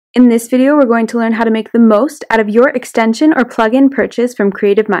In this video, we're going to learn how to make the most out of your extension or plugin purchase from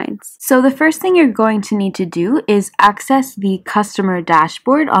CreativeMinds. So the first thing you're going to need to do is access the customer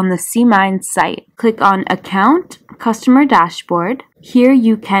dashboard on the CMinds site. Click on Account, Customer Dashboard. Here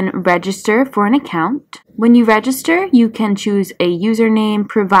you can register for an account. When you register, you can choose a username,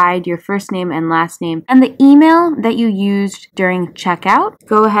 provide your first name and last name, and the email that you used during checkout.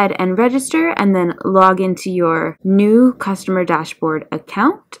 Go ahead and register and then log into your new customer dashboard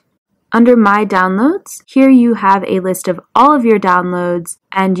account. Under My Downloads, here you have a list of all of your downloads,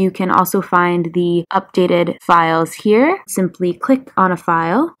 and you can also find the updated files here. Simply click on a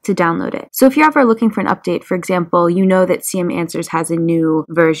file to download it. So if you're ever looking for an update, for example, you know that CM Answers has a new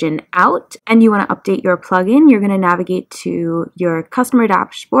version out and you want to update your plugin, you're going to navigate to your customer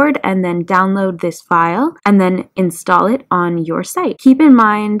dashboard and then download this file and then install it on your site. Keep in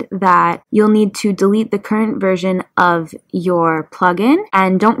mind that you'll need to delete the current version of your plugin,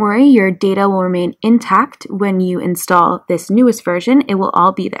 and don't worry, your data will remain intact when you install this newest version. It will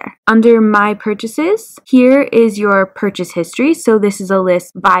all be there. Under My Purchases, here is your purchase history. So this is a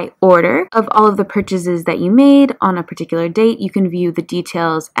list by order of all of the purchases that you made on a particular date. You can view the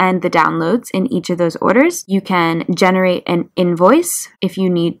details and the downloads in each of those orders. You can generate an invoice if you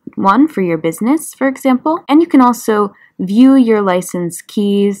need one for your business, for example, and you can also view your license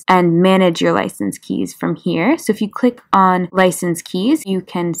keys and manage your license keys from here. So if you click on license keys, you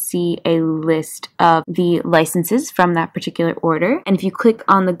can see a list of the licenses from that particular order. And if you click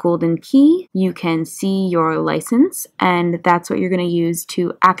on the golden key, you can see your license, and that's what you're going to use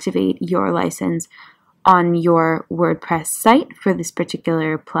to activate your license on your WordPress site for this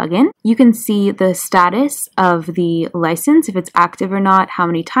particular plugin. You can see the status of the license, if it's active or not, how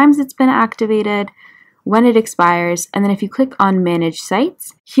many times it's been activated, when it expires, and then if you click on Manage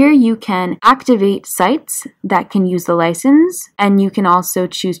Sites, here you can activate sites that can use the license, and you can also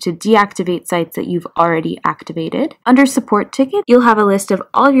choose to deactivate sites that you've already activated. Under Support Ticket, you'll have a list of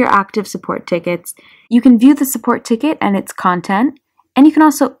all of your active support tickets. You can view the support ticket and its content, and you can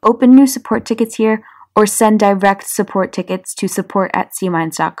also open new support tickets here or send direct support tickets to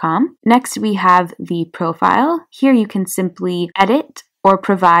support@cminds.com. Next, we have the profile. Here you can simply edit or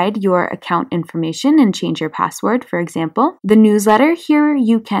provide your account information and change your password, for example. The newsletter, here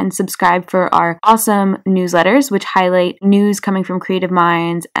you can subscribe for our awesome newsletters, which highlight news coming from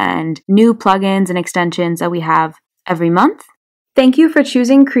CreativeMinds and new plugins and extensions that we have every month. Thank you for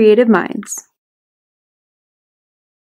choosing CreativeMinds.